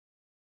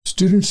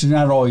Students do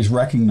not always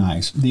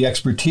recognize the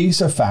expertise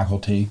of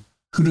faculty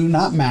who do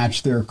not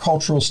match their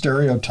cultural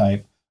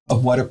stereotype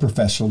of what a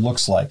professor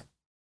looks like.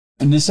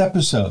 In this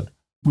episode,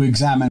 we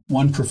examine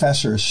one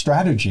professor's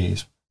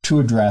strategies to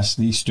address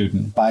these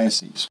student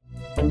biases.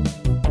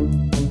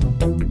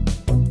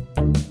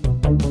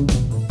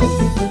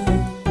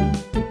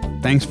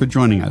 Thanks for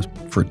joining us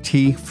for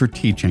T for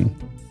Teaching,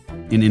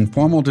 an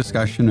informal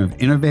discussion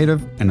of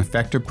innovative and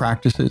effective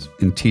practices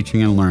in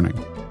teaching and learning.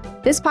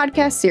 This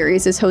podcast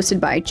series is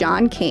hosted by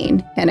John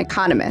Kane, an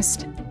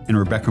economist, and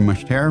Rebecca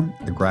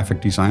Mushtare, a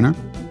graphic designer,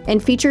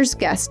 and features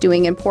guests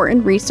doing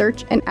important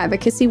research and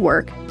advocacy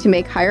work to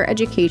make higher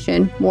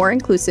education more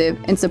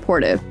inclusive and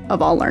supportive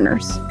of all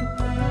learners.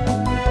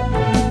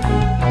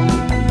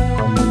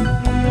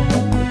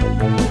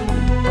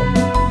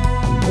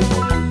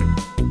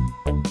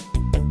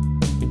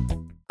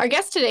 Our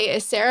guest today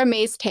is Sarah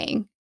Mays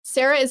Tang.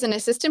 Sarah is an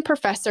assistant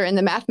professor in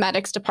the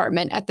mathematics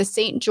department at the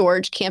St.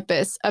 George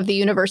campus of the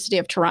University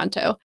of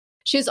Toronto.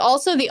 She is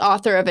also the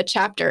author of a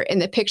chapter in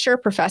the Picture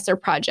Professor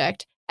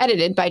Project,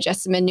 edited by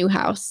Jessamine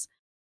Newhouse.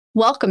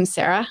 Welcome,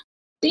 Sarah.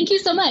 Thank you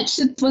so much.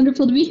 It's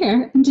wonderful to be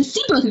here and to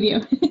see both of you.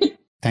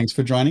 Thanks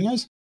for joining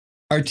us.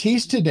 Our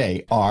teas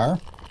today are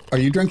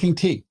you drinking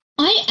tea?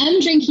 I am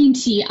drinking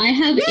tea. I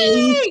have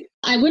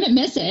I wouldn't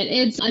miss it.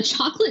 It's a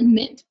chocolate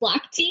mint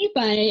black tea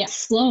by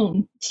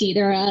Sloan Tea.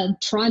 They're a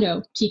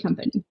Toronto tea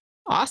company.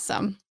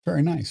 Awesome.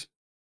 Very nice.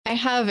 I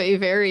have a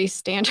very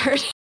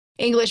standard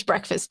English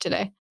breakfast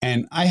today.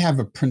 And I have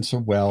a Prince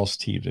of Wales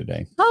tea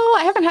today. Oh,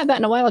 I haven't had that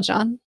in a while,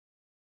 John.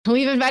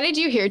 We've invited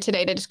you here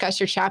today to discuss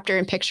your chapter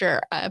in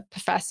Picture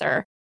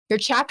Professor. Your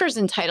chapter is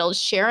entitled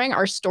Sharing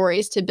Our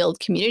Stories to Build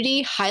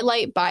Community,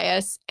 Highlight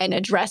Bias, and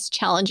Address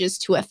Challenges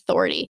to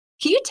Authority.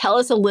 Can you tell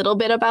us a little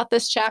bit about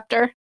this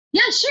chapter?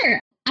 Yeah, sure.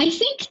 I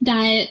think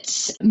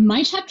that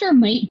my chapter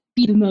might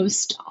be the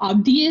most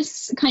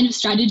obvious kind of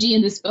strategy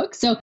in this book.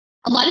 So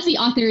a lot of the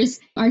authors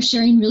are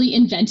sharing really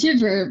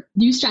inventive or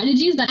new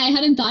strategies that I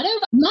hadn't thought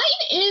of. Mine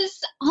is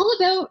all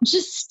about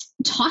just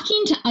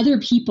talking to other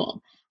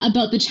people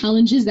about the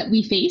challenges that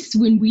we face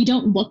when we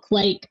don't look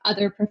like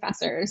other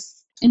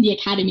professors in the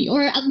academy,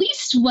 or at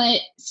least what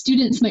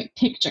students might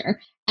picture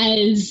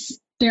as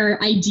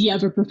their idea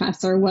of a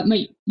professor. What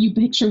might you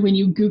picture when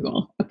you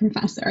Google a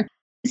professor?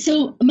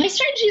 So my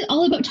strategy is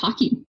all about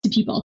talking to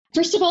people.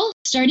 First of all,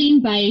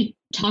 starting by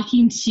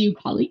talking to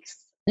colleagues,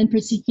 in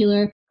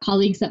particular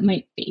colleagues that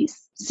might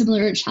face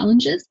similar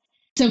challenges.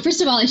 So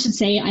first of all, I should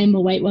say I'm a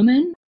white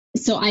woman,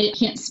 so I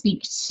can't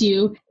speak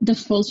to the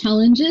full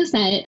challenges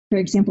that, for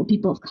example,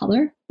 people of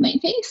color might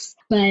face.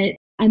 But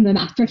I'm a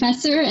math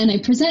professor and I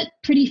present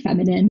pretty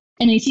feminine.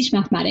 And I teach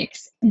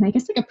mathematics in, I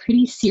guess, like a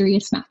pretty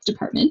serious math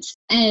department.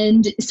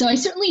 And so I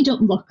certainly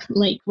don't look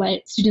like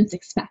what students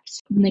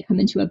expect when they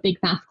come into a big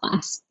math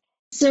class.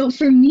 So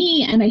for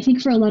me, and I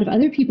think for a lot of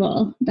other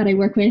people that I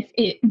work with,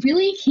 it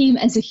really came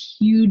as a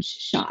huge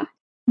shock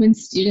when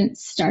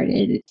students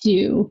started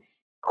to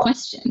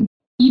question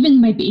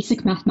even my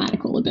basic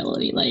mathematical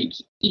ability, like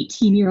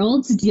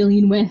 18-year-olds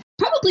dealing with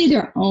probably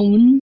their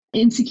own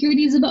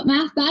insecurities about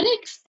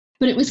mathematics.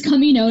 But it was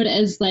coming out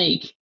as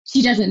like,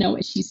 she doesn't know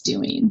what she's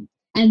doing.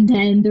 And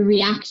then the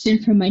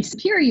reaction from my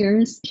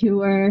superiors, who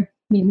were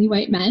mainly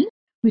white men,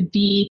 would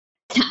be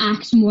to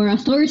act more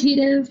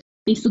authoritative,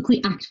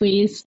 basically act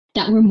ways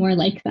that were more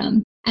like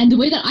them. And the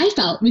way that I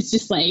felt was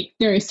just like,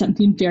 there is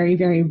something very,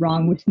 very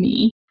wrong with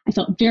me. I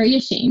felt very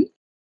ashamed.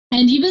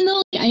 And even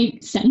though I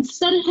sensed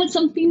that it had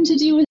something to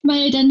do with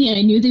my identity,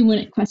 I knew they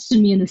wouldn't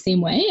question me in the same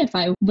way if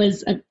I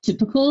was a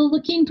typical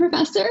looking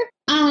professor,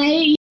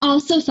 I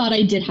also thought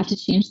I did have to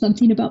change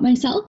something about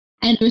myself.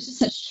 And there was just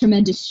such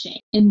tremendous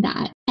shame in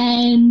that.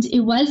 And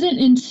it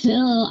wasn't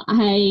until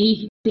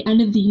the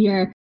end of the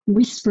year,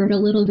 whispered a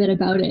little bit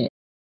about it.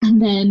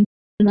 And then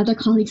another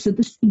colleague said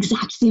this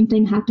exact same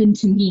thing happened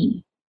to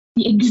me.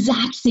 The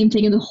exact same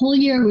thing. And the whole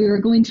year we were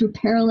going through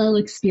parallel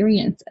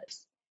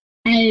experiences.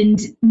 And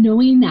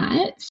knowing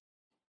that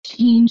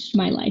changed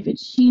my life. It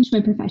changed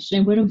my profession.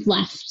 I would have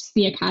left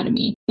the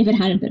academy if it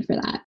hadn't been for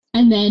that.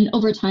 And then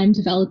over time,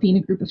 developing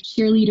a group of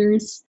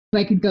cheerleaders who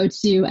I could go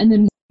to, and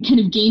then kind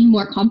of gain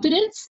more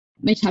confidence.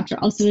 My chapter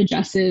also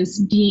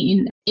addresses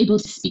being able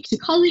to speak to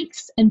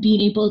colleagues and being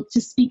able to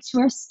speak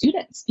to our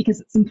students, because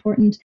it's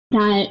important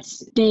that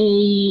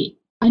they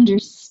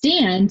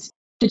understand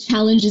the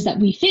challenges that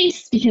we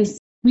face, because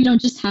we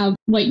don't just have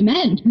white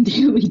men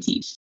who we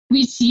teach.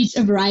 We teach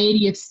a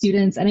variety of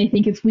students. And I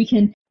think if we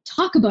can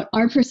talk about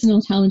our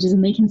personal challenges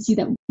and they can see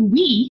that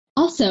we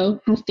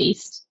also have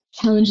faced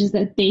challenges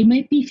that they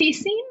might be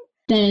facing,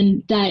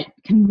 then that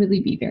can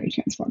really be very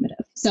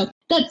transformative. So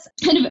that's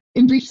kind of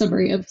a brief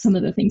summary of some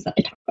of the things that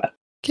I talk about.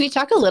 Can you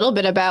talk a little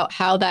bit about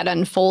how that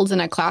unfolds in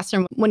a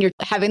classroom when you're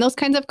having those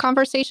kinds of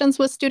conversations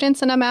with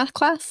students in a math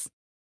class?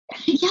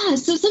 Yeah,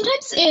 so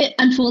sometimes it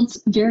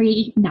unfolds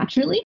very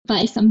naturally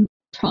by some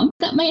prompt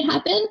that might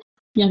happen.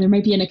 Yeah, there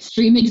might be an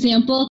extreme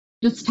example.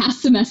 This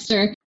past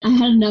semester, I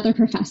had another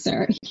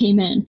professor who came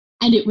in,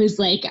 and it was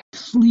like a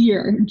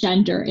clear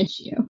gender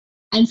issue.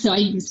 And so I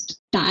used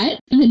that.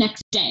 And the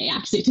next day,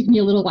 actually, it took me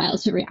a little while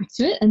to react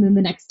to it. And then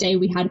the next day,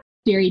 we had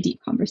very deep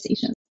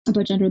conversations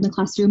about gender in the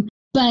classroom.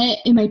 But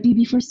it might be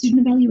before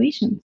student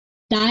evaluation.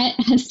 That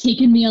has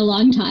taken me a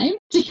long time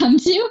to come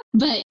to.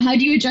 But how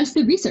do you address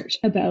the research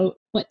about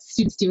what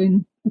students do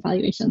in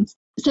evaluations?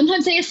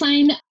 Sometimes I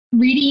assign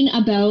reading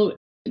about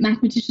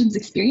mathematicians'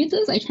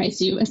 experiences. I try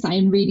to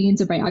assign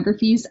readings or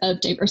biographies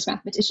of diverse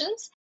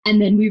mathematicians. And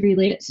then we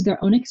relate it to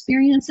their own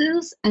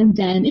experiences. And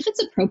then if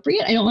it's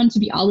appropriate, I don't want it to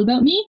be all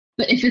about me,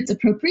 but if it's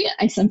appropriate,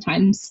 I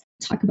sometimes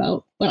talk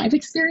about what I've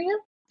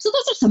experienced. So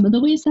those are some of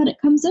the ways that it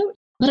comes out.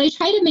 But I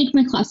try to make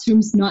my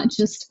classrooms not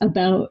just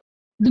about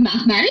the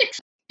mathematics,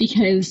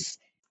 because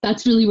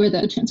that's really where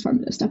the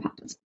transformative stuff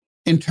happens.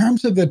 In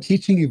terms of the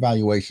teaching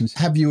evaluations,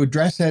 have you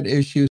addressed that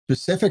issue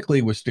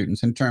specifically with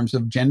students in terms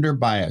of gender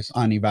bias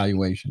on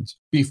evaluations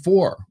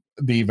before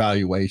the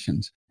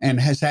evaluations?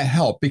 And has that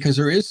helped? Because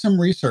there is some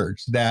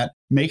research that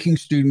making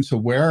students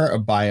aware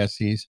of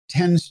biases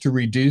tends to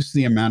reduce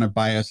the amount of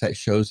bias that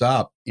shows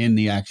up in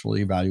the actual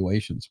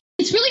evaluations.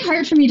 It's really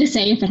hard for me to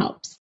say if it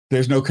helps.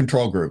 There's no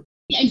control group.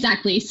 Yeah,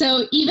 exactly.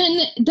 So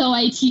even though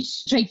I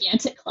teach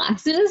gigantic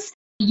classes,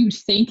 you'd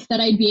think that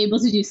I'd be able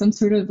to do some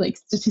sort of like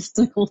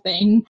statistical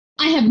thing.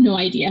 I have no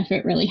idea if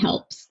it really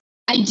helps.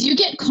 I do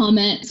get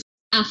comments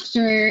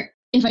after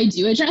if I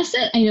do address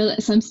it. I know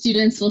that some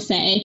students will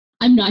say,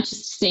 I'm not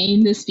just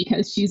saying this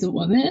because she's a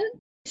woman.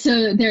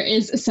 So there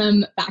is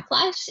some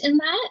backlash in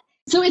that.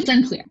 So it's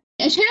unclear.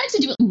 I try not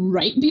to do it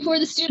right before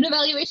the student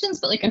evaluations,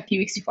 but like a few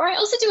weeks before. I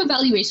also do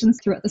evaluations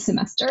throughout the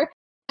semester.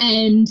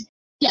 And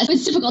yes,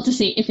 it's difficult to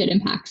say if it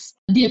impacts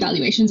the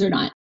evaluations or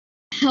not.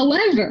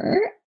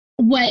 However,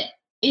 what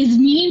is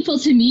meaningful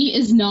to me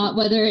is not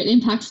whether it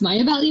impacts my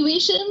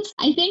evaluations,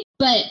 I think,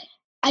 but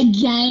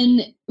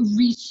again,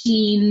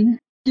 reaching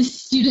the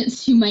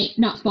students who might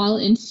not fall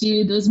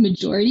into those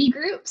majority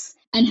groups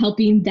and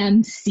helping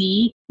them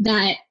see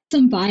that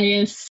some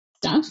bias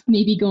stuff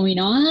may be going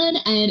on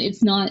and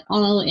it's not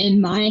all in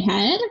my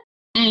head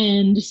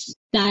and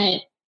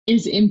that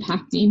is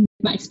impacting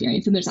my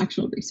experience and there's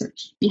actual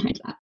research behind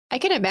that. I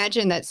can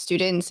imagine that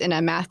students in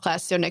a math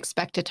class don't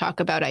expect to talk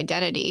about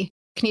identity.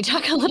 Can you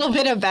talk a little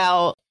bit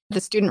about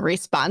the student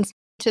response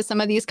to some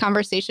of these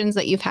conversations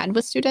that you've had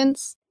with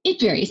students?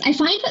 It varies. I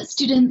find that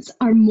students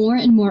are more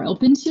and more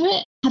open to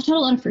it. I've taught a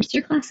lot of first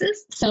year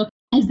classes. So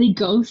as they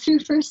go through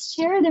first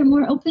year, they're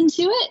more open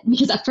to it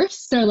because at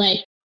first they're like,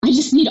 I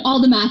just need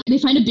all the math. They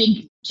find a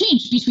big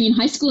change between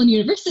high school and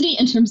university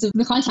in terms of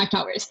the contact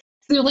hours.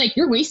 So they're like,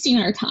 you're wasting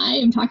our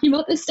time talking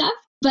about this stuff.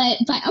 But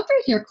by upper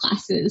year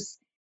classes,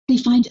 they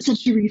find it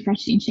such a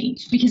refreshing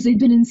change because they've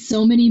been in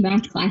so many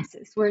math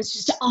classes where it's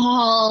just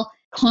all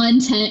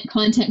content,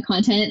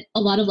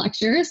 a lot of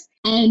lectures.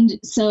 And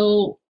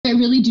so I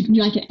really do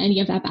not get any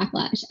of that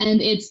backlash.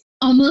 And it's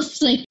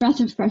almost like a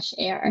breath of fresh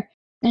air.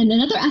 And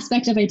another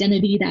aspect of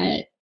identity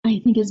that I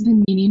think has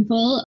been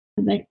meaningful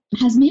that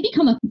has maybe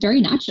come up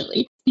very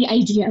naturally, the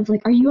idea of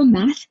like, are you a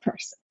math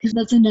person? Because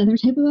that's another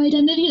type of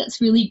identity that's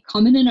really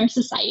common in our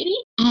society.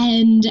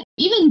 And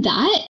even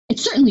that,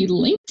 it's certainly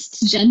linked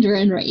to gender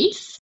and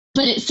race,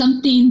 but it's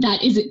something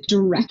that isn't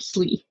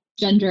directly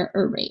gender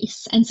or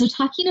race. And so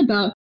talking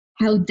about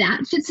how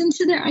that fits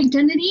into their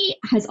identity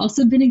has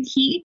also been a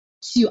key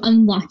to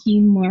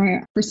unlocking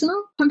more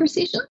personal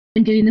conversation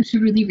and getting them to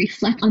really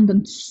reflect on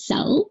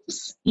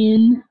themselves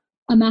in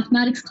a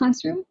mathematics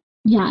classroom.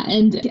 Yeah,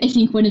 and I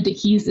think one of the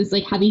keys is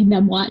like having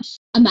them watch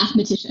a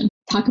mathematician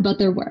talk about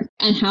their work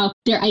and how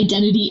their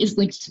identity is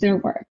linked to their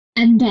work.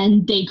 And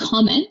then they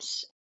comment,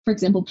 for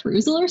example,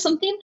 perusal or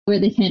something, where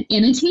they can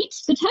annotate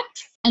the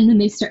text. And then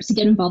they start to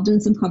get involved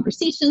in some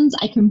conversations.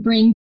 I can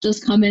bring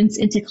those comments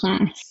into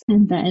class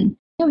and then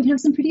we can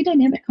have some pretty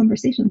dynamic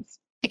conversations.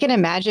 I can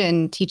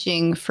imagine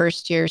teaching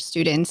first year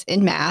students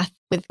in math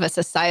with a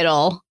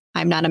societal,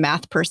 I'm not a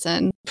math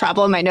person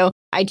problem. I know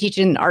I teach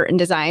in art and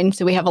design,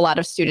 so we have a lot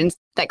of students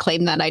that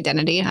claim that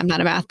identity. I'm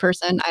not a math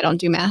person. I don't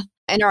do math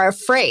and are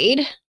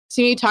afraid.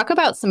 So you talk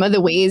about some of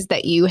the ways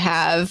that you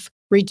have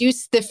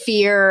reduced the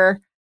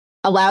fear,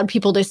 allowed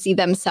people to see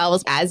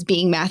themselves as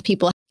being math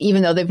people,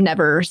 even though they've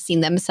never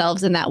seen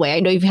themselves in that way. I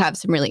know you have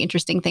some really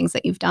interesting things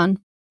that you've done.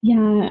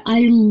 Yeah,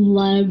 I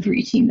love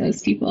reaching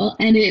those people.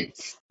 And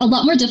it's a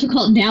lot more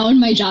difficult now in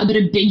my job at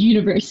a big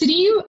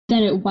university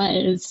than it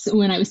was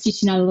when I was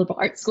teaching at a liberal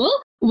arts school,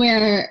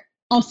 where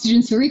all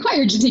students were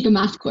required to take a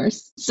math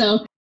course.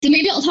 So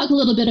maybe I'll talk a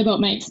little bit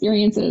about my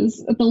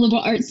experiences at the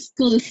liberal arts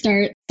school to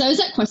start. So I was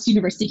at Quest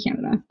University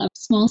Canada, a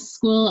small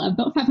school of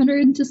about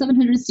 500 to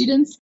 700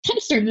 students, kind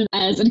of started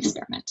as an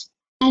experiment.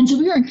 And so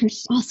we were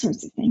encouraged all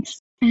sorts of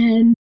things.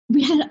 And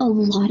we had a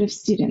lot of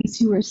students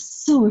who were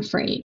so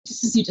afraid,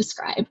 just as you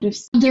described, of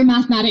their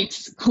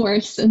mathematics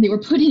course, and they were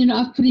putting it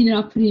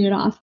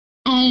off.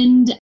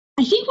 And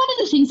I think one of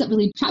the things that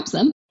really traps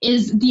them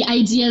is the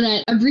idea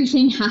that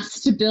everything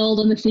has to build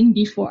on the thing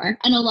before.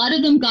 And a lot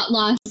of them got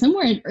lost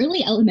somewhere in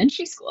early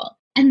elementary school,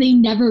 and they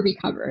never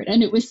recovered.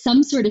 And it was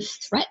some sort of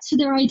threat to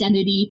their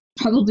identity,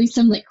 probably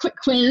some like quick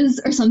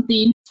quiz or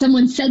something.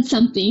 Someone said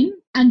something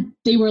and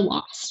they were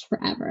lost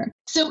forever.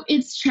 So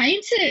it's trying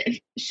to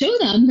show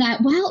them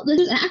that, well,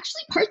 there's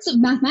actually parts of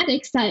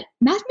mathematics that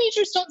math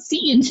majors don't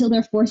see until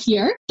their fourth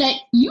year that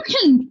you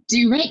can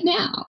do right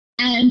now.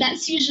 And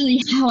that's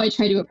usually how I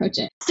try to approach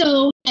it.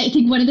 So I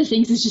think one of the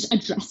things is just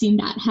addressing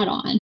that head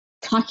on,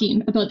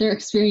 talking about their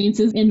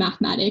experiences in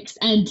mathematics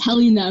and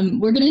telling them,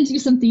 we're going to do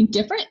something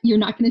different. You're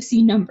not going to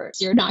see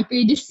numbers. You're not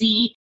going to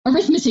see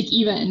arithmetic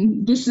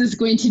even. This is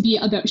going to be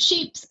about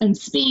shapes and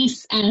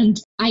space and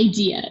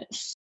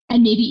ideas,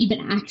 and maybe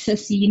even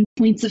accessing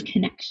points of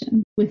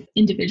connection with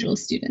individual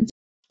students.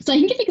 So I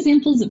can give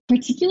examples of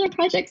particular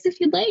projects if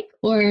you'd like,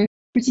 or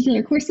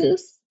particular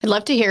courses. I'd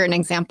love to hear an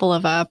example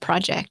of a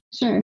project.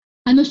 Sure.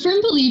 I'm a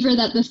firm believer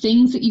that the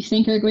things that you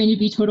think are going to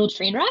be total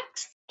train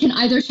wrecks can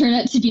either turn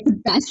out to be the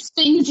best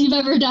things you've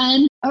ever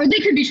done, or they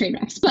could be train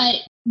wrecks. But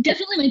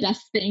definitely my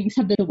best things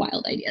have been the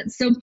wild ideas.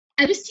 So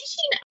I was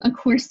teaching a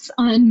course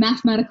on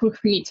mathematical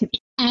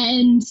creativity,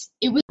 and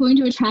it was going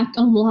to attract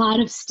a lot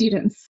of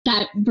students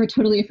that were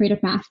totally afraid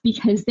of math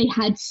because they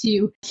had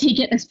to take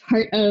it as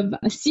part of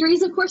a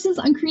series of courses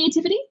on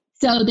creativity.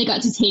 So they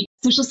got to take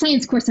a social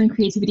science course on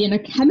creativity and a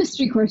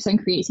chemistry course on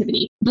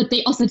creativity, but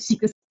they also had to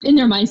take this, in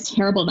their minds,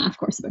 terrible math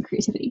course about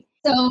creativity.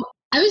 So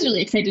I was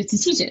really excited to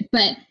teach it,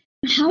 but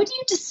how do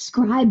you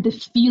describe the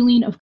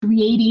feeling of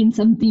creating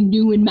something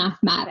new in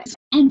mathematics?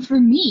 And for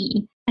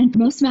me, and for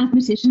most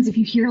mathematicians, if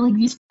you hear like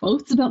these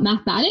quotes about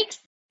mathematics,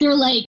 they're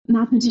like,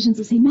 mathematicians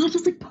will say, math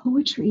is like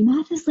poetry.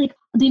 Math is like,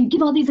 they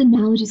give all these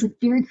analogies, like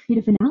very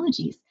creative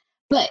analogies.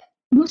 But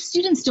most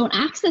students don't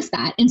access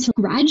that until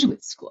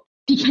graduate school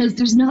because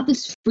there's not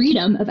this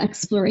freedom of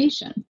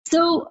exploration.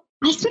 So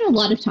I spent a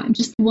lot of time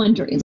just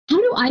wondering, how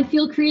do I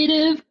feel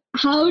creative?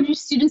 How do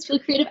students feel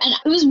creative? And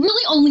it was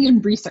really only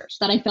in research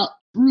that I felt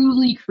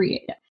truly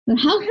creative. So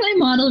how can I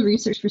model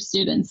research for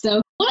students?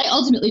 So what I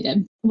ultimately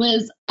did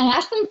was I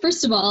asked them,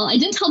 first of all, I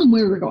didn't tell them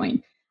where we were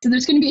going. So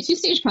there's going to be a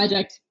 2-stage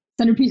project,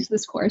 centerpiece of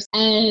this course.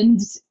 And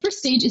first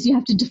stage is you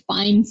have to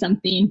define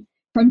something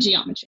from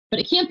geometry, but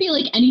it can't be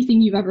like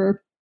anything you've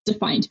ever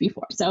defined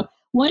before. So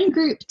one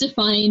group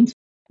defined,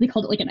 they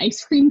called it like an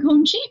ice cream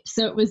cone shape.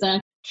 So it was a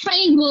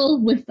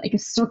triangle with like a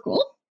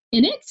circle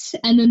in it.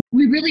 And then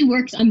we really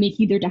worked on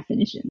making their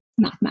definition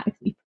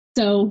mathematically.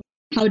 So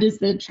how does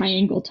the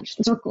triangle touch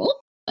the circle?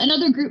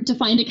 Another group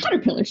defined a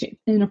caterpillar shape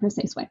in a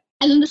precise way.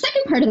 And then the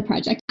second part of the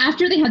project,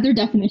 after they had their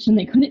definition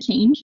they couldn't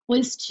change,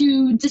 was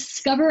to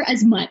discover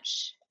as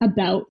much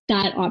about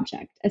that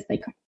object as they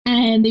could.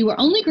 And they were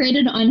only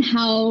graded on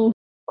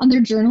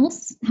their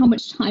journals, how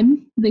much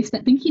time they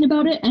spent thinking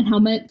about it and how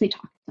much they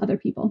talked to other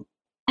people.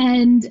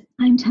 And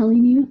I'm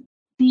telling you,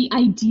 the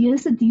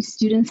ideas that these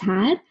students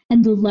had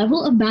and the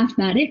level of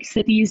mathematics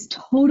that these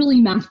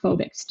totally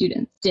math-phobic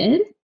students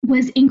did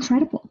was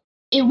incredible.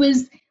 It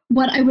was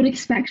what I would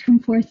expect from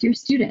fourth-year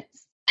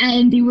students.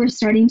 And they were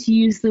starting to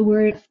use the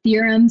word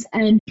theorems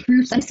and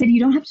proofs. I said, you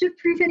don't have to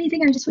prove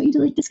anything. I just want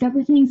you to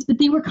discover things. But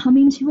they were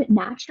coming to it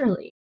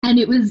naturally. And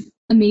it was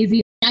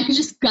amazing. I could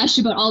just gush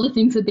about all the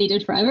things that they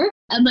did forever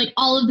and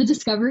all of the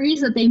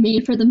discoveries that they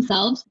made for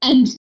themselves.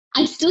 And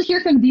I still hear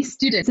from these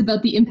students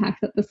about the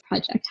impact that this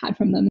project had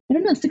from them. I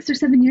don't know, 6 or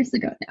 7 years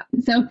ago now.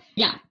 So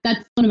yeah,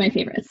 that's one of my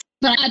favorites.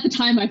 But at the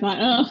time I thought,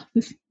 oh,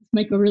 this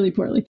might go really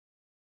poorly.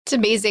 It's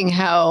amazing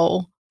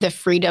how the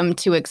freedom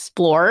to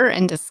explore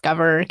and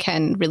discover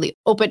can really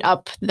open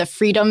up the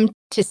freedom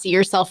to see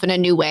yourself in a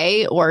new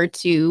way or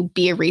to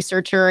be a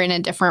researcher in a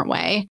different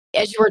way.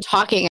 As you were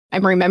talking,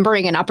 I'm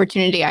remembering an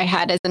opportunity I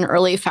had as an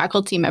early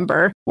faculty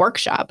member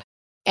workshop.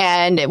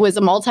 And it was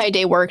a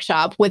multi-day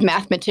workshop with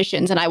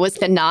mathematicians. And I was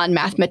the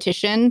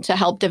non-mathematician to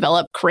help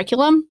develop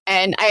curriculum.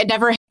 And I had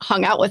never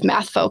hung out with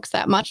math folks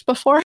that much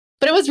before.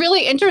 But it was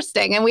really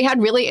interesting. And we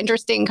had really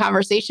interesting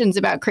conversations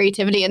about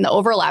creativity and the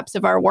overlaps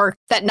of our work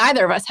that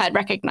neither of us had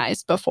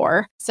recognized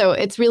before. So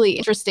it's really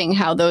interesting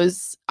how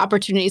those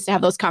opportunities to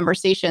have those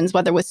conversations,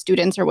 whether with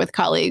students or with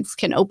colleagues,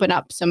 can open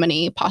up so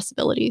many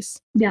possibilities.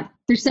 Yeah,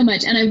 there's so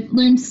much. And I've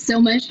learned so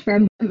much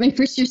from my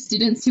first year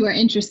students who are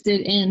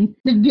interested in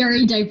the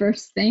very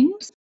diverse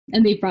things.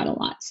 And they brought a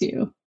lot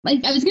too. I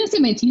was going to say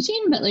my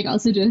teaching, but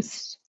also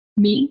just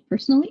me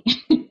personally.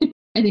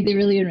 I think they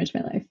really enriched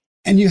my life.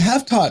 And you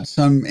have taught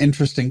some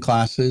interesting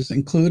classes,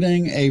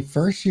 including a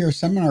first-year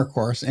seminar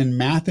course in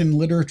math and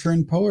literature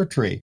and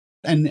poetry.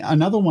 And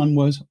another one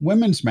was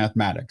women's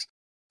mathematics.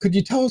 Could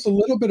you tell us a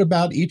little bit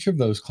about each of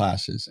those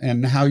classes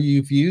and how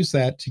you've used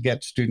that to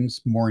get students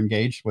more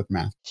engaged with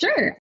math?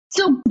 Sure.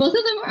 So both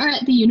of them are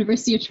at the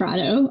University of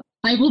Toronto.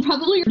 I will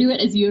probably do it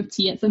as U of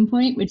T at some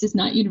point, which is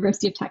not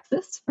University of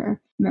Texas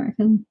for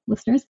American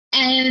listeners.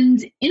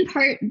 And in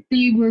part,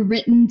 they were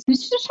written to try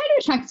to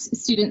attract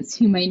students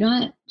who might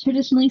not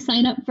traditionally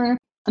sign up for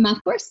a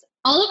math course.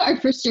 All of our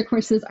first year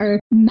courses are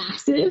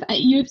massive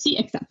at U of T,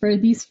 except for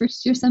these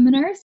first year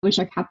seminars, which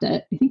are capped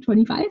at, I think,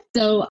 25.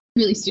 So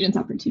really students'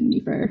 opportunity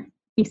for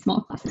a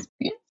small class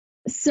experience.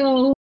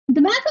 So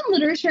the math and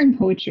literature and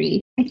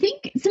poetry, I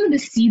think some of the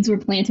seeds were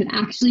planted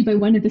actually by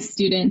one of the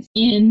students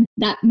in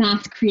that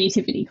math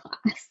creativity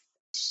class.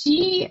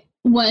 She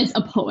was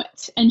a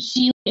poet and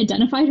she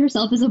identified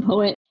herself as a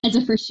poet as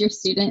a first year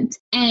student.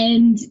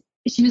 And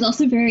she was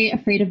also very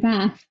afraid of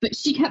math, but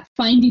she kept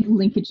finding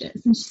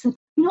linkages. And she said,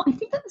 I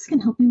think that this can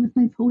help me with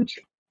my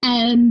poetry.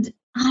 And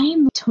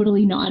I'm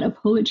totally not a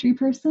poetry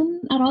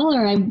person at all,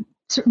 or I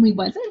certainly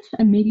wasn't,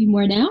 and maybe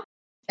more now.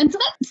 And so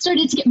that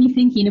started to get me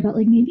thinking about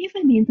maybe if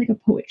I made a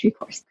poetry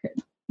course, I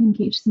could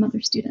engage some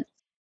other students.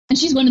 And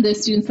she's one of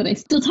those students that I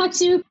still talk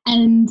to,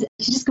 and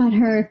she just got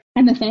her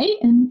MFA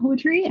in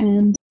poetry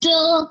and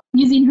still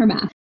using her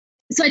math.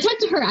 So I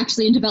talked to her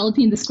actually in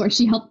developing this course.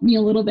 She helped me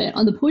a little bit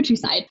on the poetry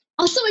side.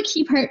 Also, a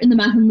key part in the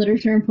math and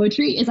literature and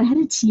poetry is I had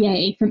a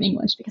TA from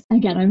English because,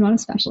 again, I'm not a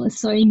specialist.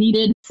 So I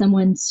needed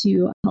someone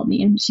to help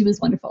me. And she was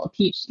wonderful, a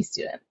PhD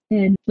student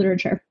in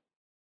literature.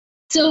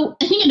 So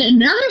I think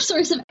another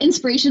source of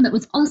inspiration that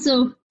was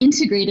also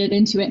integrated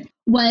into it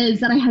was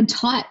that I had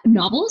taught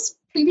novels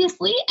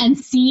previously and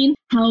seen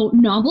how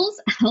novels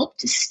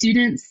helped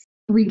students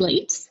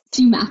relate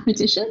to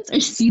mathematicians or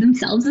see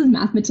themselves as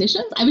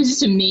mathematicians. I was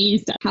just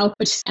amazed at how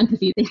much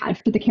empathy they had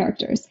for the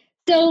characters.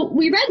 So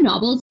we read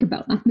novels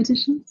about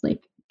mathematicians,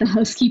 like The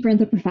Housekeeper and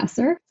the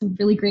Professor, a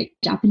really great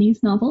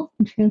Japanese novel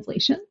in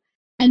translation.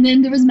 And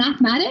then there was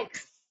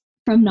mathematics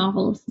from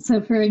novels.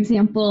 So for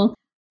example,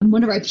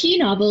 one of our key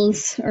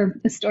novels, or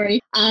a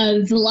story,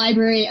 The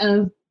Library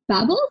of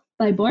Babel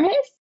by Borges.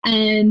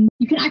 And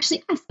you can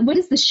actually ask, what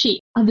is the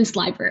shape of this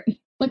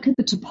library? What could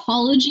the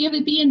topology of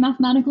it be in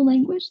mathematical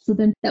language? So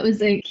then that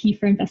was a key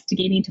for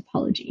investigating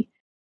topology.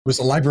 Was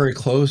the library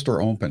closed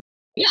or open?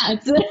 Yeah,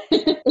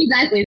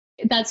 exactly.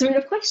 That sort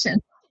of question.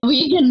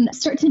 We can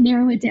start to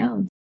narrow it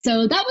down.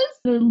 So that was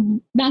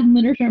the math and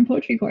literature and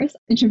poetry course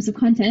in terms of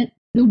content.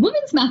 The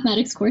women's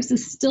mathematics course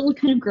is still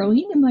kind of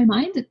growing in my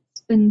mind.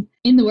 It's been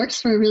in the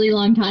works for a really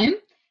long time.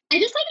 I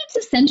decided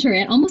to center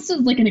it almost as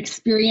an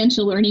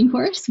experiential learning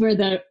course where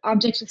the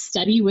object of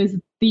study was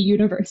the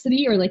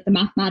university or the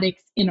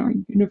mathematics in our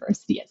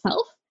university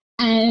itself.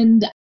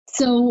 And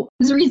so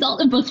as a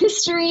result of both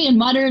history and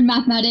modern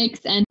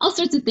mathematics and all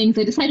sorts of things,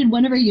 I decided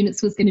one of our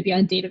units was going to be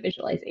on data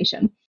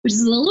visualization, which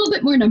is a little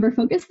bit more number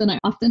focused than I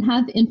often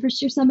have in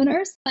first year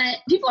seminars. But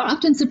people are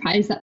often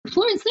surprised that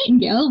Florence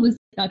Nightingale was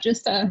not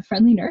just a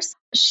friendly nurse.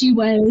 She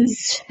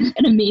was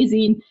an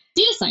amazing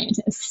data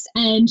scientist,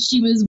 and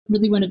she was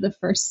really one of the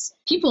first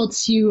people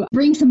to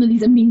bring some of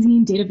these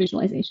amazing data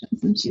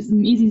visualizations. And she's an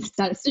amazing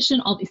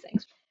statistician, all these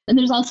things. And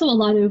there's also a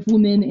lot of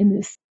women in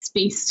this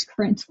space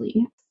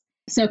currently.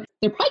 So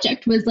their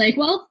project was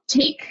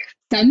take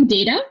some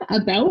data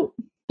about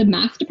the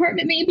math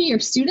department maybe, or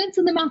students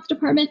in the math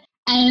department,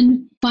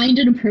 and find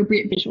an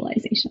appropriate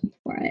visualization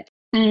for it.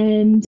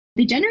 And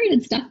they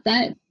generated stuff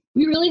that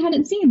we really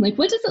hadn't seen.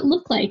 What does it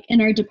look like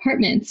in our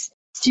departments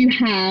to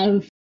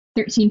have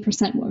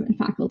 13% women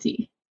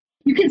faculty?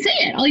 You can say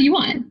it all you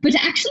want, but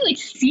to actually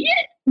see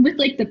it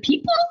with the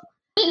people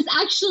is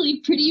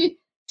actually pretty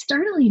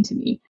startling to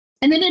me.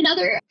 And then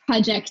another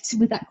project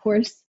with that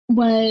course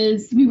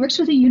was we worked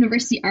with a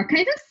university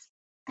archivist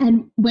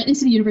and went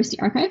into the university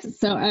archives.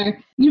 So our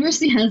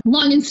university has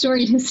long and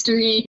storied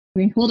history.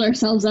 We hold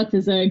ourselves up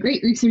as a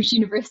great research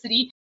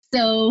university.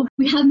 So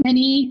we have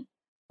many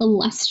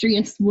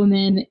illustrious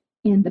women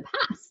in the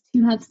past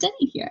who have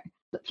studied here,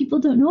 but people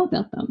don't know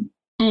about them.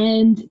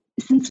 And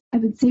since I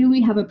would say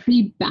we have a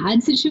pretty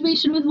bad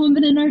situation with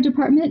women in our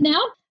department now,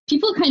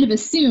 people kind of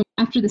assume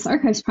after this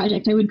archives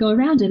project, I would go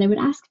around and I would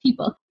ask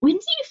people, when do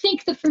you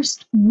think the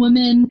first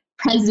woman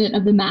president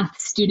of the Math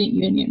Student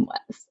Union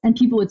was? And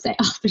people would say,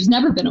 there's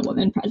never been a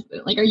woman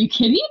president. Are you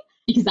kidding?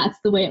 Because that's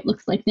the way it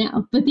looks like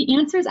now. But the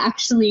answer is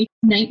actually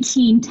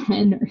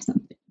 1910 or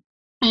something.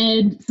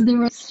 And so there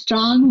were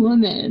strong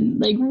women,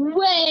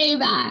 way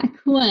back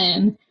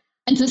when.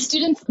 And so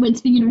students went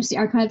to the university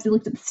archives, they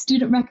looked at the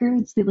student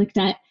records, they looked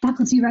at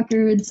faculty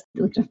records,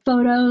 they looked at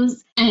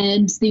photos,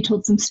 and they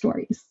told some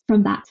stories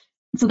from that.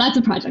 So that's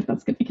a project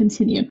that's going to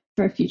continue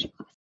for a future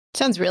class.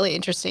 Sounds really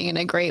interesting and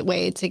a great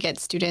way to get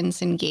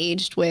students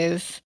engaged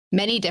with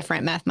many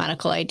different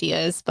mathematical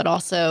ideas, but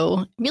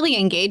also really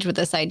engage with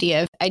this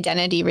idea of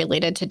identity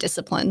related to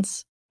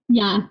disciplines.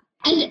 Yeah.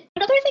 And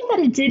another thing that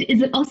it did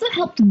is it also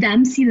helped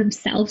them see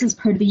themselves as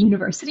part of the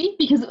university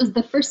because it was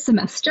the first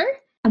semester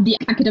of the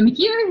academic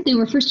year. They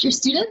were first year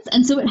students.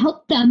 And so it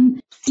helped them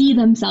see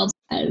themselves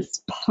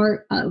as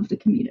part of the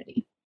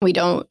community. We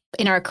don't,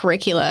 in our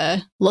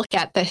curricula, look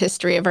at the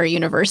history of our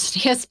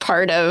university as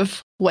part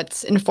of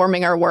what's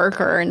informing our work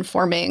or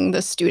informing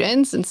the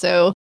students. And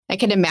so I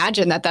can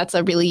imagine that that's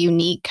a really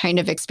unique kind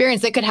of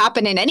experience that could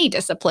happen in any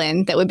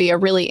discipline. That would be a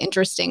really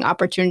interesting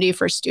opportunity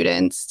for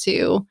students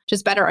to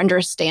just better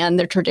understand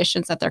the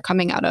traditions that they're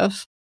coming out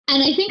of.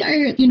 And I think our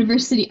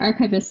university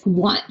archivists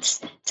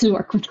want to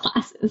work with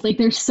classes.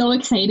 They're so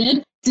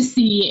excited to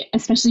see,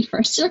 especially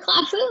first year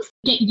classes,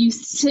 get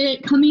used to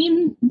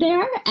coming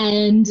there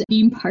and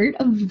being part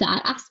of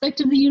that aspect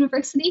of the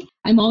university.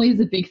 I'm always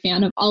a big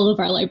fan of all of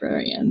our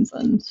librarians,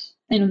 and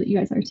I know that you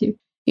guys are too.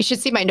 You should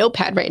see my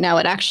notepad right now.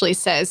 It actually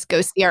says,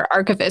 go see our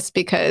archivist,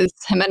 because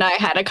him and I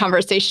had a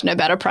conversation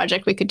about a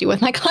project we could do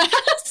with my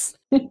class.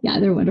 Yeah,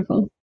 they're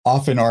wonderful.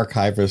 Often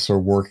archivists are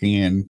working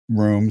in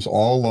rooms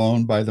all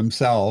alone by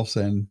themselves.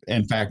 And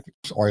in fact,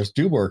 ours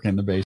do work in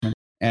the basement.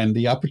 And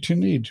the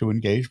opportunity to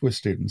engage with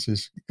students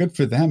is good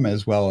for them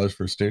as well as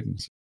for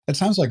students. It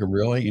sounds like a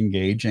really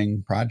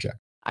engaging project.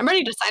 I'm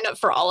ready to sign up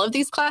for all of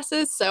these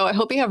classes, so I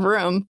hope you have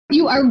room.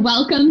 You are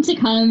welcome to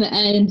come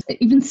and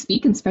even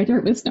speak and spread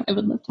your wisdom. I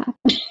would love to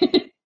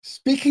have.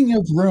 Speaking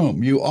of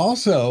room, you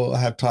also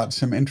have taught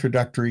some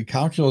introductory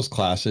calculus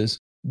classes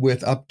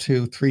with up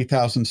to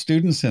 3,000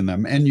 students in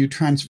them, and you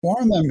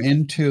transform them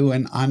into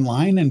an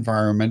online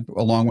environment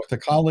along with a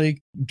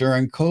colleague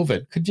during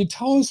COVID. Could you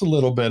tell us a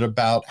little bit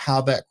about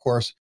how that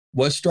course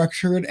was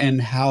structured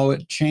and how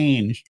it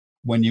changed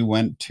when you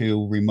went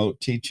to remote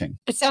teaching?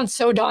 It sounds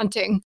so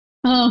daunting.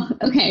 Oh,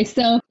 okay.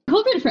 So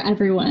COVID for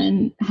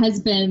everyone has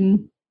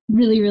been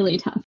really, really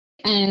tough.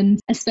 And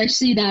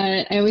especially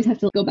that I always have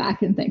to go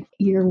back and think, what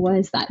year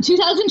was that?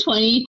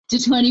 2020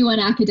 to 21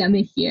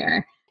 academic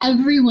year.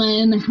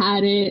 Everyone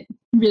had it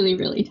really,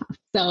 really tough.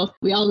 So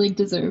we all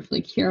deserve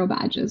hero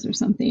badges or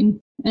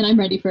something. And I'm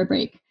ready for a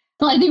break.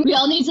 So I think we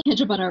all need to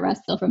catch up on our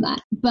rest still from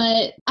that.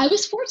 But I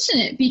was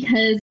fortunate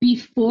because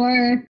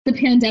before the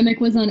pandemic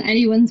was on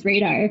anyone's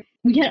radar,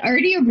 we had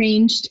already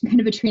arranged kind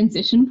of a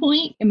transition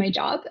point in my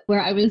job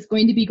where I was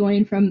going to be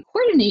going from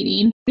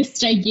coordinating this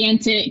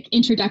gigantic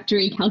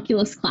introductory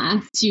calculus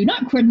class to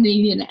not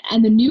coordinating it.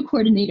 And the new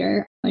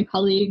coordinator, my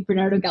colleague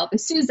Bernardo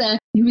Galvez Souza,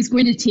 who was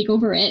going to take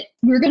over it,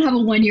 we were going to have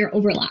a 1-year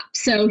overlap.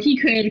 So he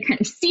could kind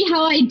of see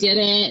how I did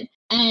it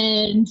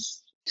and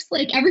just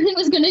everything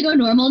was going to go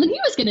normal and then he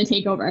was going to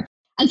take over.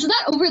 And so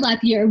that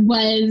overlap year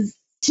was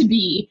to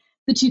be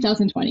the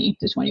 2020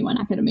 to 21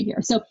 academic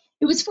year. So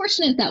it was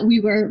fortunate that we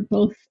were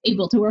both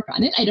able to work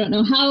on it. I don't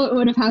know how it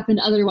would have happened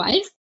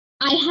otherwise.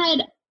 I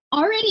had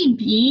already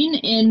been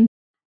in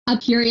a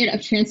period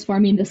of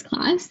transforming this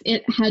class.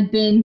 It had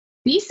been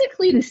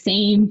basically the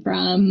same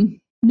from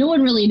no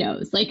one really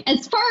knows.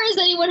 As far as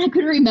anyone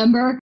could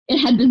remember, it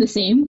had been the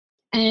same.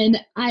 And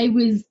I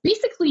was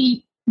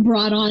basically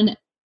brought on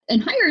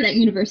and hired at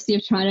University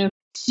of Toronto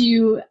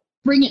to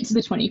bring it to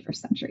the 21st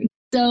century.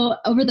 So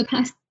over the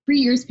past 3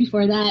 years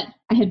before that,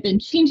 I had been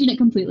changing it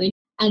completely.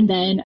 And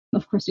then,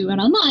 of course, we went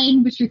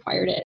online, which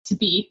required it to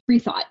be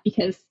rethought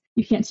because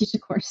you can't teach a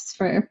course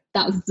for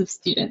thousands of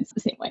students the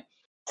same way.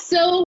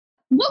 So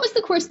what was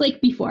the course like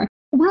before?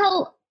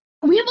 Well,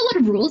 we have a lot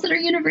of rules at our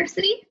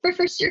university for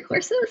first-year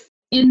courses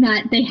in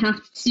that they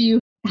have to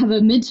have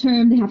a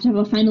midterm, they have to have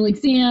a final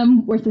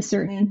exam worth a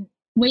certain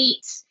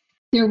weight.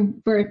 There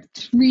were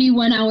 3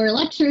 one-hour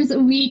lectures a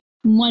week,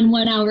 1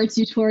 one-hour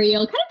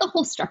tutorial. Kind of the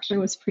whole structure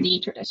was pretty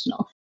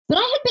traditional. But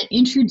I had been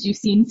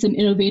introducing some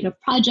innovative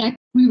projects.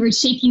 We were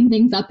shaking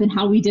things up in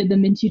how we did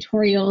them in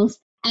tutorials,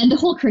 and the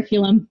whole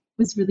curriculum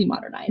was really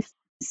modernized.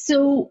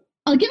 So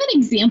I'll give an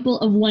example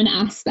of one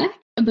aspect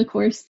of the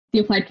course, the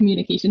applied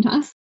communication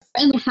task,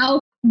 and how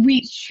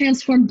we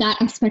transformed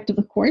that aspect of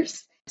the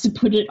course to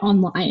put it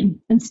online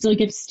and still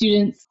give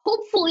students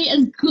hopefully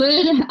as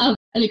good of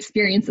an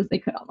experience as they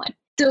could online.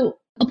 So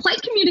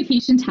applied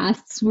communication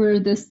tasks were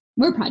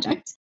a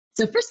project.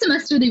 So first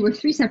semester, they were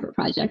 3 separate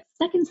projects.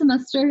 Second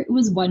semester, it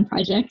was 1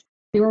 project.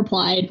 They were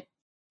applied,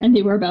 and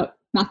they were about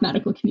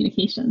mathematical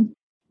communication.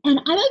 And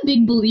I'm a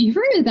big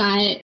believer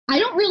that I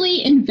don't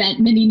really invent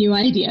many new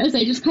ideas.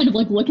 I just kind of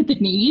look at the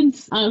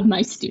needs of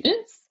my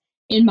students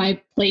in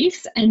my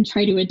place and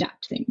try to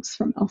adapt things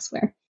from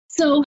elsewhere.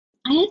 So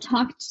I had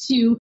talked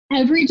to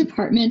every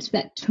department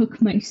that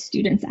took my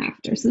students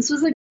after. So this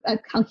was a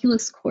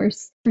calculus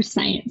course for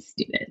science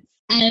students.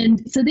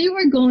 And so they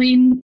were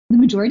going, the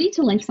majority,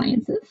 to life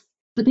sciences,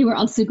 but they were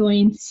also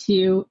going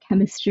to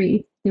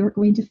chemistry. They were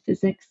going to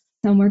physics.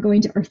 Some were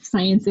going to earth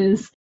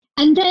sciences.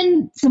 And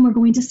then some were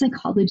going to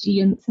psychology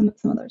and some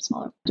other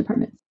smaller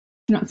departments.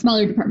 Not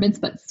smaller departments,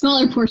 but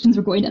smaller portions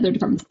were going to other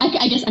departments.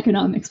 I guess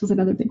economics was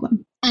another big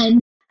one. And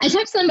I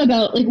talked to them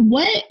about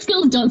what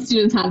skills don't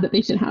students have that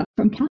they should have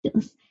from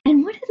calculus.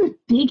 And one of the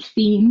big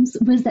themes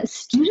was that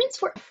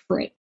students were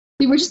afraid.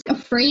 They were just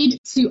afraid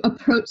to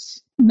approach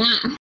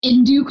math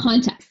in new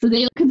context. So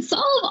they could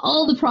solve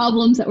all the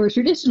problems that were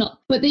traditional,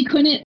 but they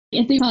couldn't,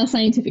 if they saw a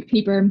scientific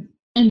paper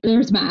and there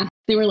was math,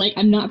 they were like,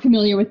 I'm not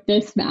familiar with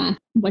this math.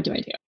 What do I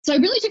do? So I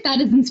really took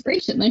that as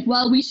inspiration.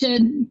 We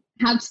should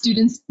have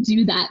students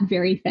do that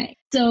very thing.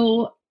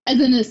 So as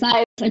an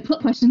aside, I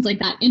put questions like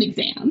that in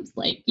exams,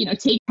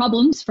 take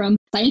problems from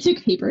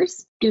scientific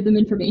papers, give them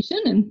information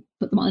and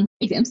put them on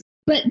exams.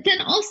 But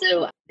then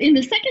also in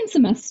the second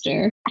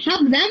semester,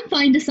 have them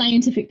find a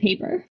scientific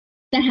paper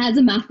that has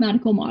a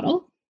mathematical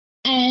model.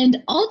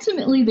 And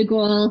ultimately the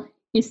goal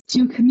is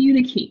to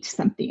communicate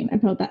something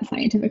about that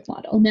scientific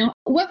model. Now,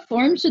 what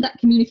form should that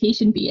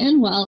communication be in?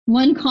 Well,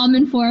 one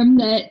common form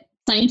that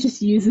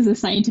scientists use is a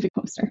scientific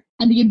poster.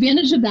 And the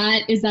advantage of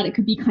that is that it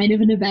could be kind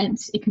of an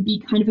event. It could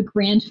be kind of a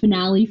grand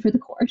finale for the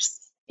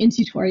course in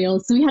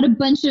tutorials. So we had a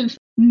bunch of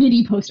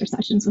mini poster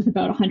sessions with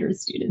about 100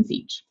 students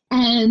each.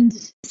 And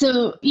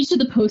so each of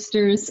the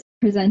posters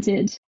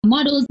presented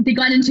models. They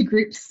got into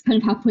groups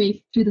kind of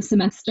halfway through the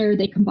semester.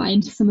 They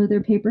combined some of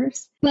their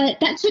papers. But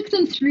that took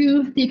them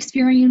through the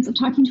experience of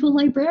talking to a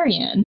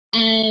librarian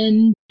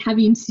and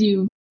having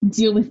to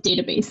deal with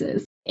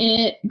databases.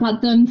 It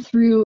got them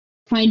through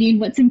finding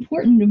what's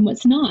important and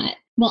what's not.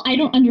 Well, I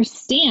don't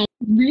understand.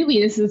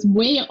 Really, this is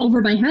way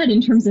over my head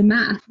in terms of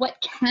math. What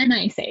can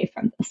I say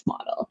from this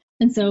model?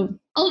 And so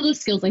all of those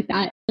skills like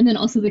that, and then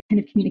also the kind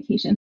of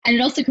communication. And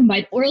it also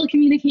combined oral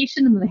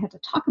communication, and then they had to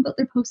talk about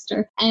their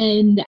poster,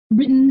 and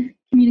written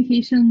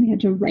communication. They had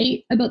to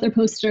write about their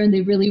poster, and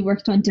they really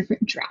worked on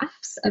different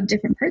drafts of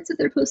different parts of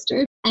their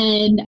poster,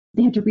 and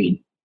they had to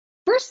read.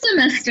 First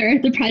semester,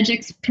 the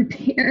projects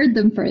prepared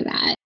them for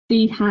that.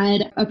 They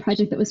had a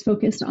project that was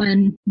focused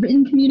on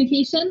written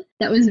communication,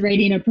 that was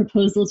writing a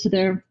proposal to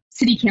their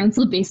city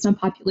council based on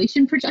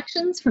population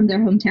projections from their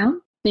hometown.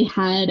 They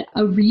had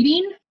a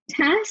reading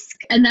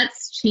task, and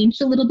that's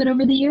changed a little bit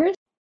over the years.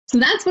 So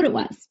that's what it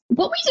was.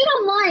 What we did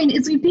online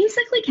is we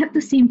basically kept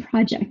the same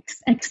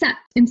projects, except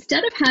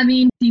instead of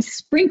having these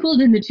sprinkled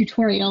in the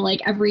tutorial,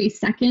 like every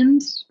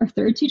second or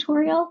third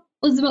tutorial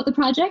was about the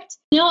project,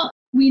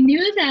 we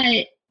knew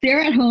that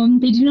they're at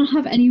home, they do not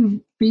have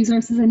any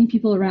resources, any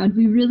people around.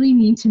 We really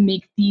need to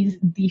make these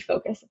the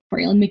focus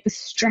tutorial and make the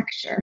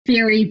structure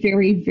very,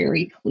 very,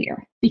 very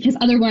clear, because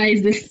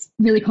otherwise this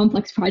really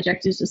complex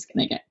project is just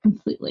going to get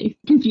completely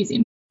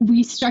confusing.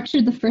 We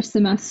structured the first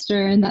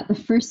semester in that the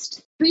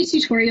first 3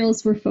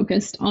 tutorials were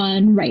focused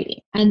on writing,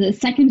 and the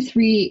second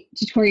 3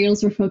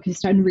 tutorials were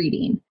focused on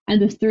reading,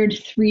 and the third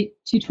 3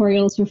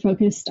 tutorials were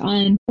focused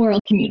on oral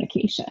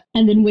communication.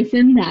 And then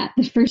within that,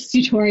 the first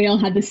tutorial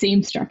had the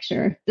same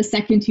structure, the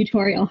second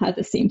tutorial had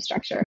the same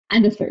structure,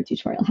 and the third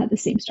tutorial had the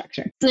same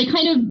structure. So they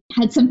kind of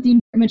had something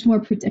much more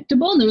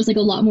predictable, and there was like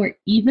a lot more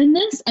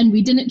evenness, and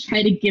we didn't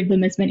try to give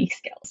them as many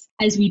skills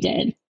as we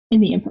did in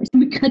the in-person.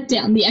 We cut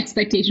down the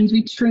expectations.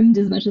 We trimmed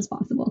as much as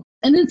possible.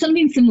 And then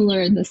something similar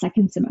in the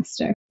second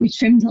semester. We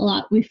trimmed a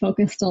lot. We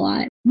focused a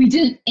lot. We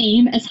didn't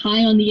aim as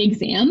high on the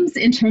exams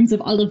in terms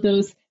of all of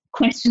those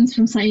questions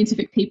from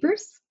scientific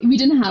papers. We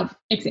didn't have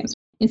exams.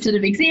 Instead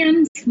of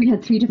exams, we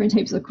had 3 different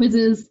types of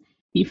quizzes.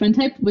 The fun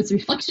type was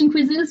reflection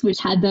quizzes, which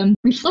had them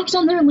reflect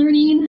on their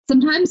learning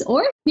sometimes,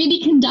 or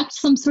maybe conduct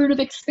some sort of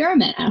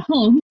experiment at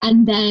home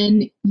and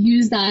then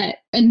use that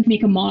and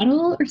make a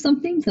model or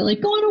something. So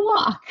like go on a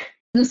walk.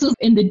 This was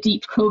in the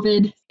deep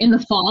COVID in the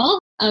fall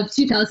of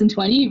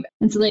 2020.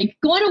 And so like,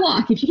 go on a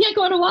walk. If you can't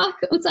go on a walk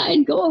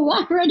outside, go a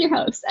walk around your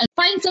house and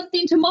find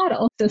something to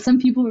model. So some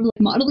people were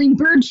like modeling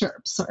bird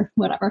chirps or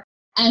whatever.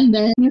 And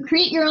then you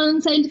create your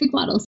own scientific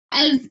models.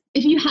 As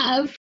if you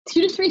have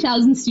 2,000 to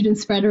 3,000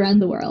 students spread around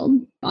the world,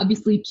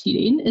 obviously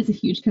cheating is a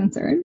huge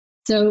concern.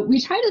 So we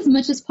tried as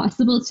much as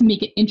possible to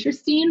make it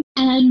interesting.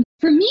 And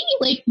for me,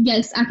 like,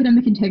 yes,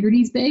 academic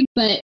integrity is big,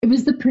 but it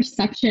was the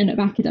perception of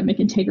academic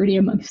integrity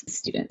amongst the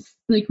students.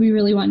 Like, we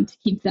really wanted to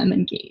keep them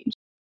engaged.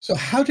 So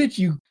how did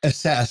you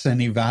assess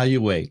and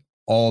evaluate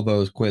all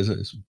those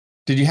quizzes?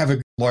 Did you have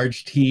a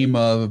large team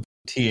of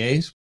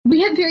TAs?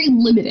 We have very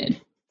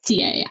limited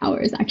TA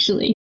hours,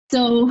 actually.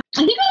 So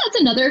I think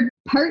that's another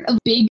part of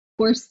big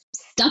course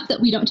stuff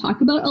that we don't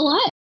talk about a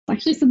lot. It's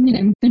actually something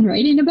I've been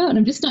writing about, and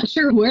I'm just not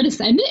sure where to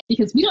send it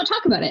because we don't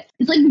talk about it.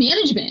 It's like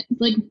management.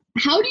 Like,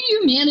 how do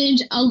you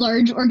manage a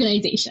large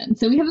organization?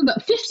 So we have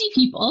about 50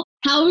 people.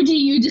 How do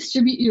you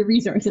distribute your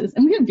resources?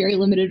 And we have very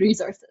limited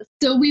resources.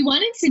 So we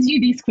wanted to do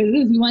these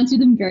quizzes. We want to do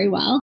them very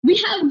well. We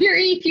have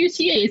very few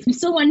TAs. We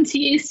still want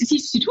TAs to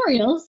teach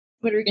tutorials.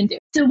 What are we going to do?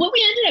 So what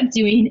we ended up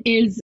doing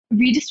is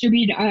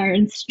redistribute our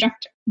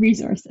instructor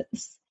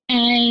resources.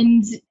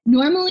 And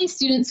normally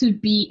students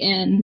would be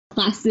in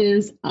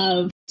classes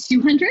of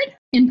 200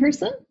 in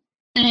person,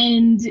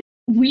 and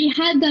we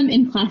had them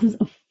in classes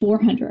of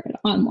 400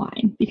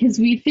 online because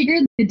we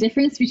figured the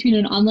difference between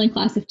an online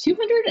class of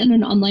 200 and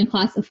an online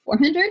class of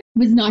 400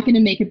 was not going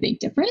to make a big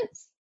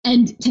difference.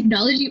 And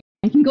technology,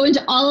 I can go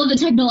into all of the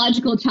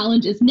technological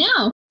challenges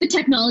now. The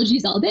technology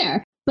is all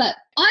there. But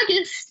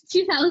August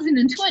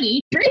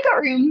 2020,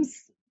 breakout rooms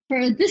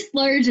for this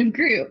large of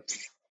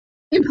groups,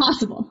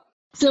 impossible.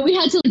 So we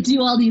had to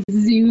do all these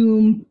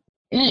Zoom,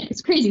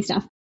 it's crazy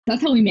stuff.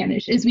 That's how we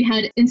managed, is we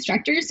had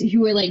instructors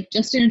who were like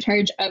just in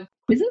charge of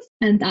quizzes,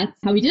 and that's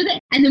how we did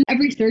it. And then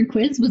every third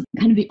quiz was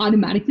kind of the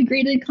automatically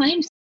graded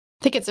kind.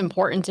 I think it's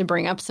important to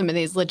bring up some of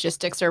these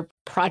logistics or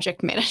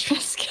project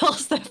management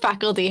skills that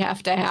faculty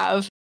have to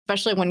have,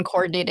 especially when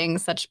coordinating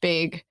such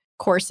big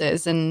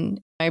courses. And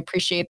I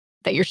appreciate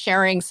that you're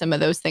sharing some of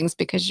those things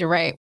because you're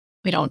right,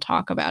 we don't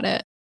talk about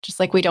it. Just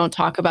like we don't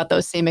talk about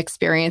those same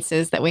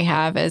experiences that we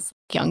have as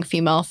young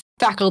female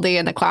faculty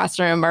in the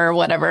classroom or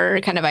whatever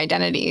kind of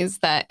identities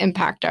that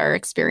impact our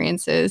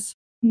experiences.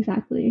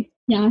 Exactly.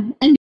 Yeah.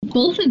 And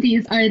both of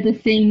these are the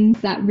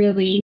things that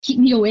really keep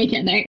me awake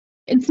at night.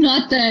 It's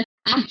not the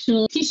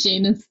actual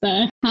teaching, it's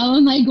the how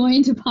am I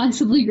going to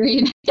possibly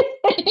grade?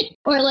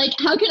 Or like,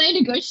 how can I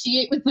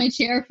negotiate with my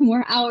chair for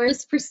more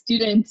hours per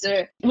student?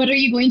 Or what are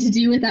you going to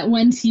do with that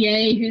one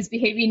TA who's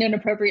behaving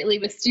inappropriately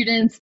with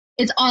students?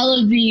 It's all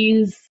of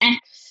these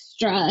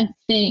extra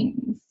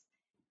things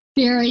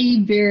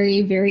very,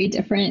 very, very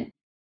different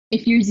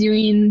if you're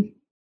doing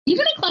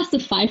even a class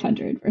of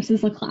 500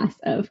 versus a class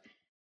of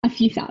a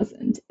few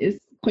thousand is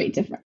quite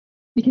different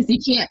because you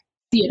can't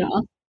see it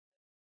all.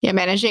 Yeah,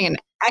 managing an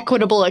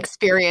equitable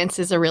experience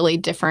is a really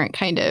different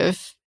kind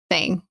of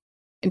thing.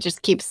 It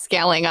just keeps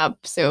scaling up.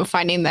 So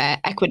finding the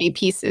equity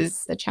piece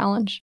is a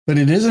challenge. But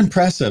it is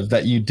impressive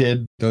that you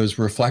did those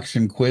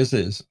reflection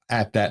quizzes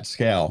at that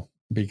scale,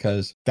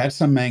 because that's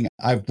something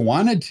I've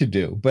wanted to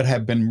do, but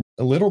have been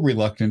a little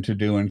reluctant to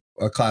do in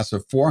a class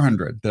of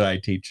 400 that I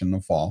teach in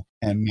the fall.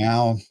 And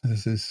now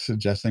this is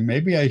suggesting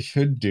maybe I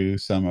should do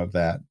some of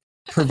that.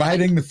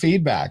 Providing the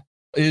feedback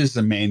is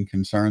the main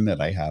concern that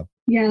I have.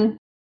 Yeah.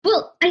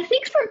 Well, I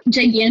think for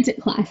gigantic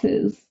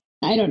classes,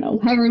 I don't know,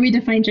 however we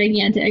define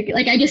gigantic,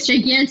 like I guess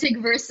gigantic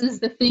versus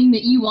the thing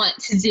that you want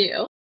to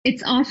do,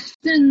 it's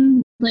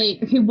often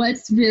like, okay,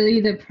 what's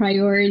really the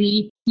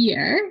priority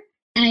here?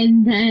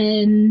 And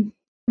then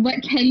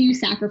what can you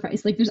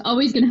sacrifice? Like there's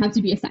always going to have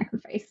to be a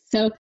sacrifice.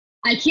 So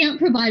I can't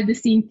provide the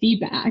same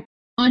feedback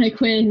on a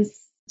quiz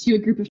to a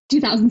group of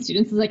 2,000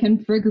 students as I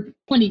can for a group of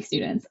 20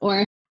 students.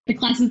 Or the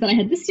classes that I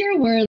had this year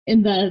were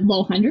in the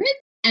low hundreds,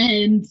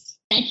 and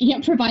I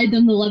can't provide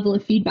them the level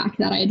of feedback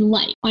that I'd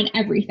like on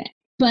everything.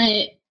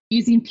 But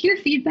using peer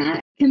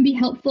feedback can be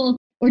helpful,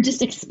 or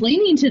just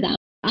explaining to them,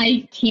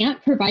 I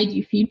can't provide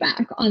you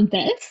feedback on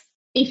this.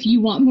 If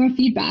you want more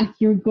feedback,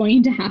 you're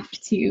going to have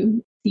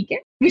to seek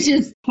it, which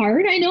is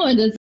hard. I know it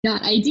is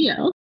not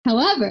ideal.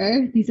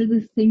 However, these are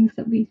the things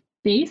that we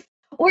face.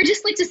 Or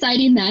just like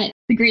deciding that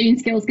the grading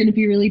scale is going to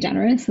be really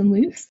generous and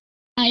loose.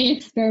 I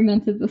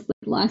experimented this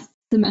last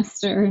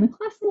semester in a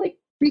class of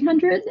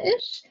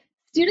 300-ish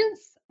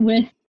students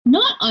with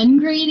not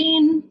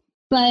ungrading,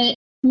 but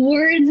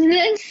towards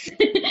this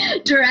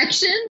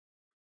direction,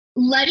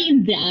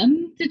 letting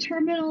them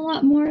determine a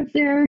lot more of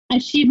their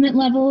achievement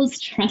levels,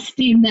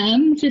 trusting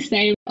them to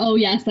say, oh,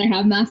 yes, I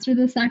have mastered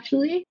this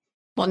actually.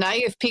 Well, now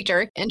you've piqued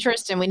our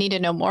interest and we need to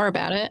know more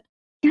about it.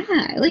 Yeah,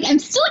 I'm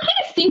still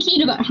kind of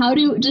thinking about how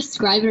to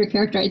describe it or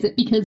characterize it,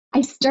 because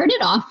I started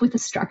off with a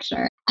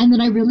structure and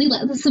then I really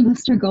let the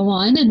semester go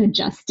on and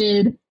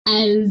adjusted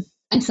as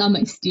I saw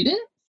my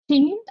students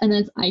change and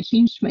as I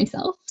changed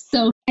myself.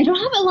 So I don't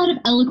have a lot of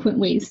eloquent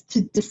ways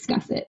to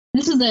discuss it.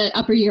 This was an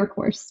upper year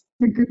course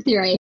for group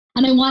theory,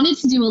 and I wanted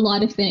to do a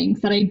lot of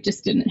things that I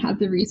just didn't have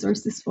the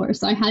resources for.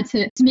 So I had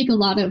to make a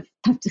lot of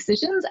tough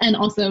decisions. And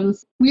also,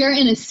 we are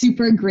in a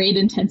super grade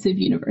intensive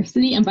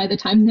university. And by the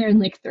time they're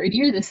in third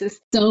year, this is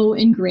so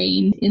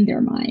ingrained in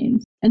their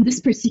minds. And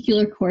this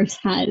particular course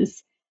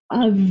has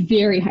a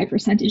very high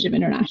percentage of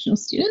international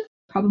students,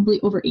 probably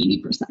over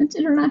 80%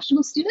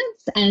 international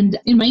students. And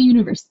in my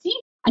university,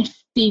 I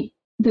think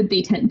that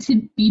they tend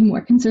to be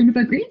more concerned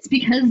about grades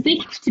because they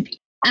have to be.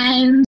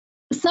 And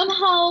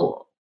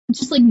somehow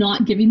just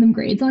not giving them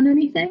grades on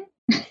anything,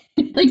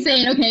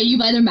 saying, okay,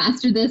 you've either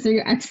mastered this or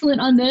you're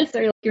excellent on this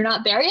or you're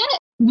not there yet,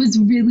 was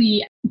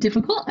really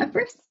difficult at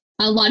first.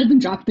 A lot of them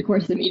dropped the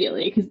course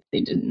immediately because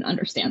they didn't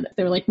understand it.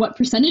 They were like, what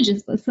percentage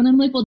is this? And I'm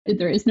like, well,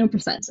 there is no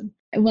percent.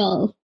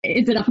 Well,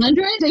 is it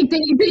 100? They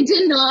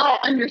did not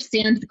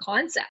understand the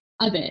concept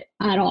of it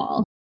at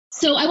all.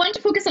 So I wanted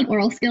to focus on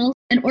oral skills,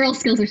 and oral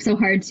skills are so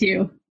hard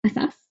to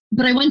assess.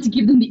 But I wanted to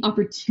give them the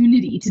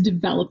opportunity to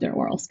develop their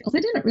oral skills.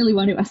 I didn't really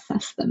want to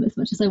assess them as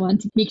much as I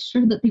wanted to make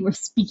sure that they were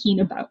speaking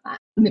about math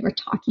and they were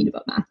talking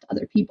about math to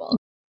other people.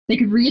 They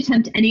could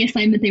reattempt any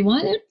assignment they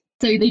wanted.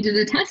 So they did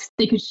a test.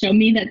 They could show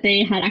me that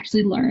they had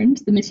actually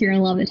learned the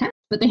material of the test,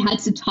 but they had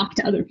to talk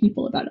to other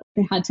people about it.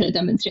 They had to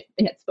demonstrate that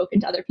they had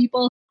spoken to other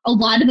people. A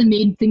lot of them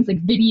made things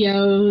like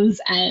videos,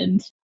 and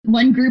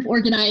one group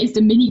organized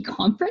a mini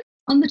conference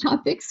on the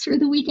topics for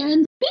the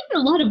weekend. They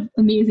did a lot of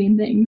amazing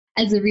things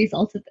as a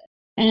result of this.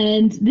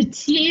 And the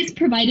TAs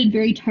provided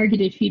very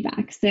targeted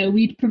feedback. So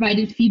we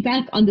provided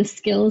feedback on the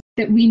skills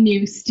that we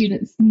knew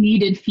students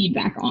needed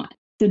feedback on.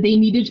 So they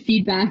needed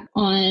feedback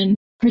on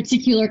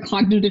particular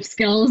cognitive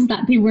skills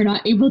that they were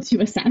not able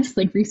to assess.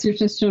 Research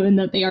has shown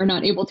that they are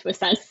not able to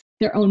assess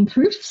their own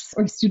proofs,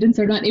 or students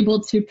are not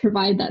able to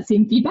provide that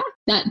same feedback.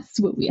 That's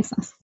what we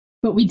assessed.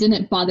 But we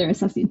didn't bother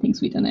assessing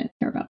things we didn't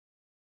care about.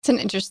 It's an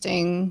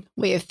interesting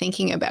way of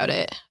thinking about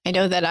it. I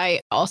know that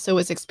I also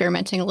was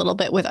experimenting a little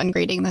bit with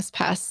ungrading this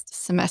past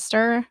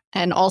semester,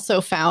 and also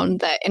found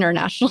that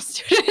international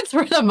students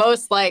were the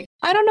most I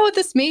don't know what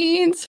this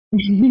means.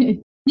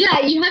 Yeah,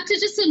 you have to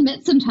just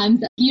admit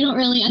sometimes that you don't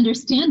really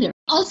understand it.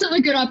 Also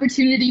a good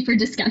opportunity for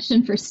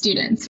discussion for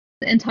students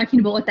and talking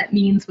about what that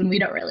means when we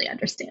don't really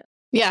understand.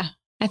 Yeah,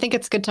 I think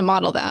it's good to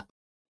model that.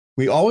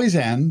 We always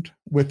end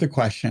with the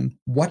question,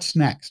 what's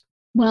next?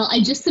 Well,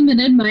 I just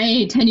submitted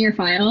my tenure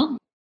file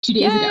 2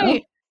 days ago.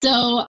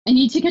 So I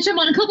need to catch up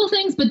on a couple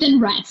things, but then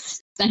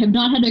rest. I have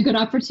not had a good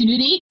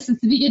opportunity since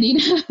the beginning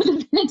of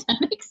the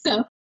pandemic.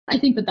 So I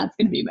think that that's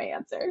going to be my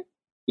answer.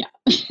 Yeah.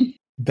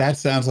 That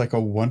sounds like a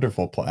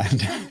wonderful plan.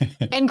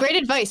 And great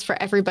advice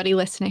for everybody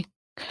listening.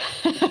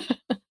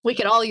 We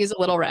could all use a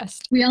little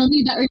rest. We all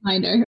need that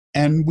reminder.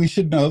 And we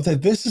should know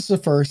that this is the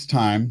first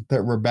time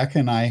that Rebecca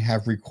and I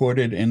have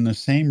recorded in the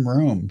same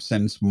room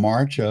since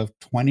March of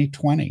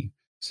 2020.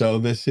 So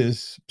this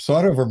is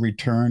sort of a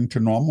return to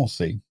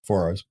normalcy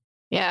for us.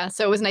 Yeah.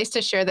 So it was nice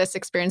to share this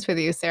experience with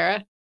you,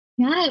 Sarah.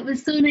 Yeah, it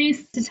was so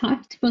nice to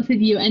talk to both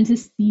of you and to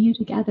see you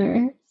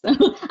together.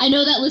 So I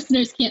know that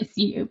listeners can't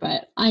see you,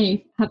 but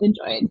I have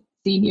enjoyed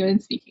seeing you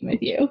and speaking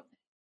with you.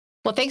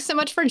 Well, thanks so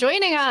much for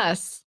joining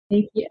us.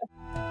 Thank you.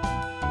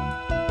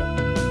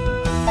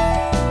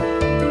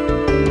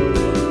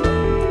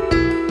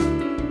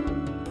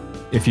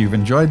 If you've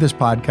enjoyed this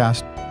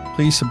podcast,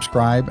 please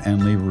subscribe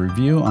and leave a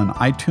review on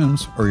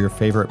iTunes or your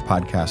favorite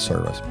podcast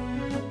service.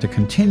 To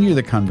continue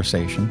the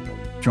conversation,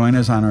 join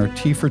us on our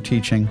Tea for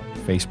Teaching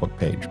Facebook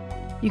page.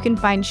 You can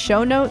find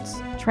show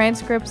notes,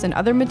 transcripts, and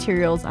other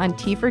materials on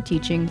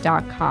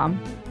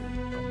teaforteaching.com.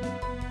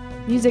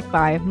 Music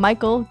by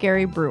Michael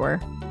Gary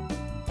Brewer.